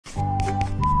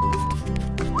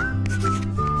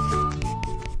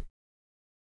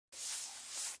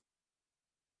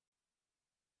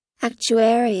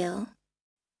Actuarial.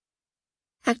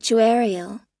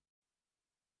 Actuarial.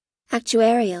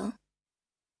 Actuarial.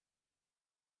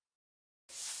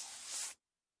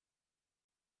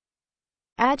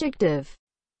 Adjective.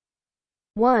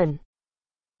 1.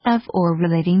 Of or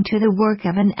relating to the work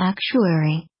of an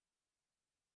actuary.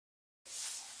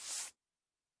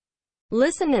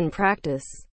 Listen and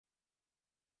practice.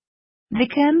 The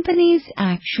company's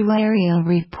actuarial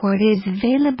report is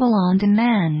available on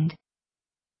demand.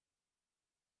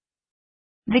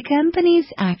 The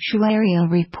company's actuarial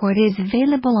report is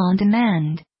available on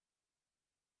demand.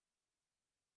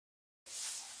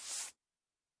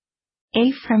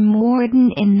 A. From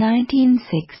Warden in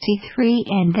 1963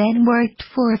 and then worked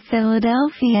for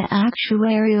Philadelphia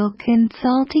actuarial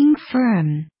consulting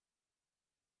firm.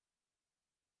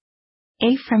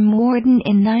 A. From Warden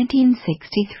in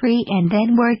 1963 and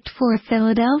then worked for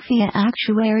Philadelphia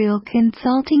actuarial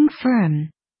consulting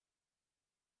firm.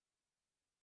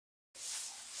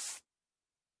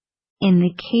 In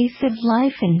the case of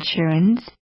life insurance,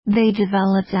 they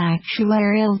developed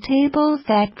actuarial tables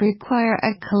that require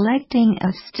a collecting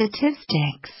of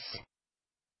statistics.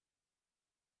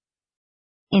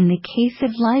 In the case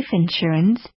of life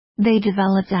insurance, they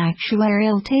developed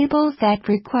actuarial tables that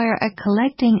require a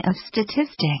collecting of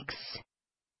statistics.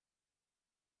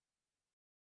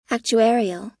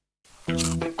 Actuarial.